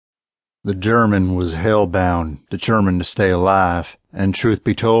The German was hell-bound, determined to stay alive, and truth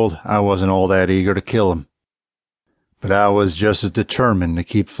be told, I wasn't all that eager to kill him. But I was just as determined to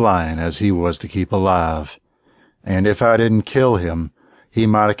keep flying as he was to keep alive, and if I didn't kill him, he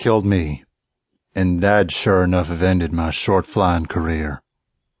might have killed me, and that sure enough have ended my short flying career.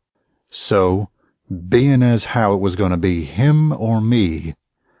 So, being as how it was going to be him or me,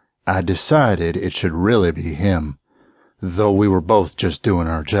 I decided it should really be him, though we were both just doing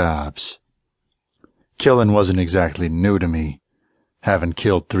our jobs. Killing wasn't exactly new to me, having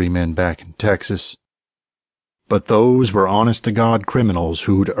killed 3 men back in Texas. But those were honest-to-God criminals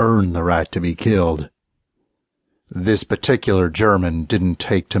who'd earned the right to be killed. This particular German didn't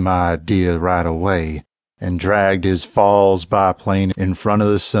take to my idea right away and dragged his Falls biplane in front of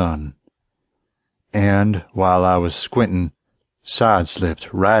the sun. And, while I was squinting,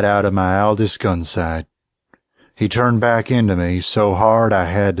 side-slipped right out of my Aldous gun sight. He turned back into me so hard I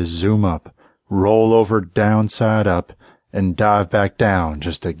had to zoom up, roll over downside up, and dive back down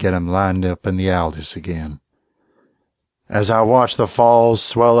just to get him lined up in the Aldous again. As I watched the Falls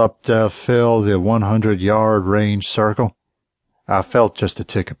swell up to fill the 100-yard range circle, I felt just a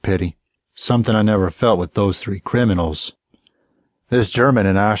tick of pity, something I never felt with those 3 criminals. This German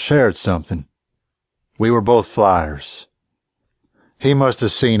and I shared something. We were both flyers. He must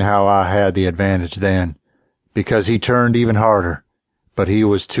have seen how I had the advantage then, because he turned even harder, but he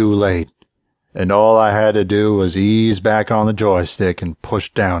was too late, and all I had to do was ease back on the joystick and push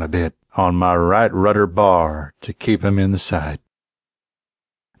down a bit on my right rudder bar to keep him in the sight.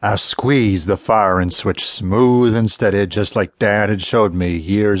 I squeezed the firing switch smooth and steady just like Dad had showed me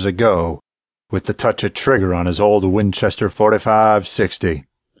years ago, with the touch of trigger on his old Winchester 45-60.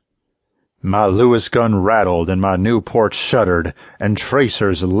 My Lewis gun rattled and my Newport shuddered, and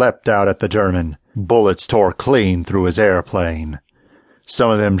tracers leapt out at the German. Bullets tore clean through his airplane. Some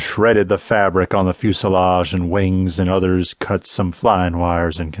of them shredded the fabric on the fuselage and wings, and others cut some flying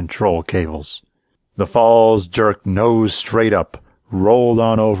wires and control cables. The Falls jerked nose straight up, rolled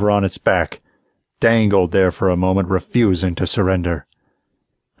on over on its back, dangled there for a moment, refusing to surrender.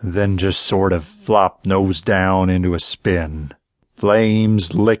 Then just sort of flopped nose down into a spin.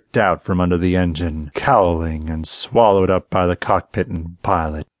 Flames licked out from under the engine, cowling and swallowed up by the cockpit and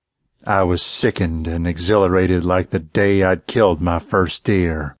pilot. I was sickened and exhilarated like the day I'd killed my first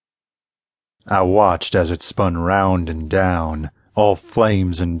deer. I watched as it spun round and down, all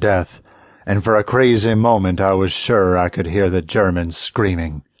flames and death, and for a crazy moment I was sure I could hear the Germans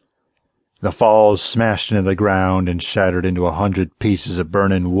screaming. The Falls smashed into the ground and shattered into 100 pieces of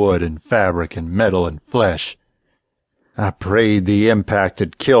burning wood and fabric and metal and flesh. I prayed the impact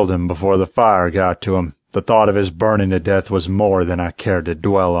had killed him before the fire got to him. The thought of his burning to death was more than I cared to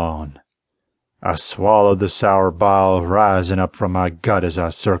dwell on. I swallowed the sour bile rising up from my gut as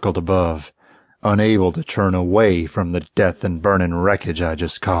I circled above, unable to turn away from the death and burning wreckage I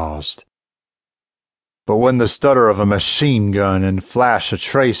just caused. But when the stutter of a machine gun and flash of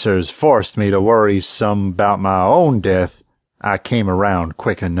tracers forced me to worry some about my own death, I came around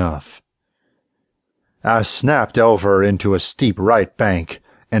quick enough. I snapped over into a steep right bank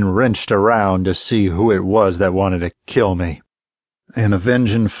and wrenched around to see who it was that wanted to kill me. An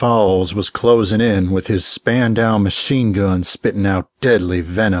avenging Falls was closing in with his span-down machine gun spitting out deadly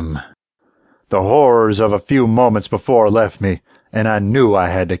venom. The horrors of a few moments before left me, and I knew I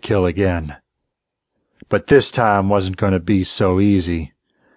had to kill again. But this time wasn't going to be so easy.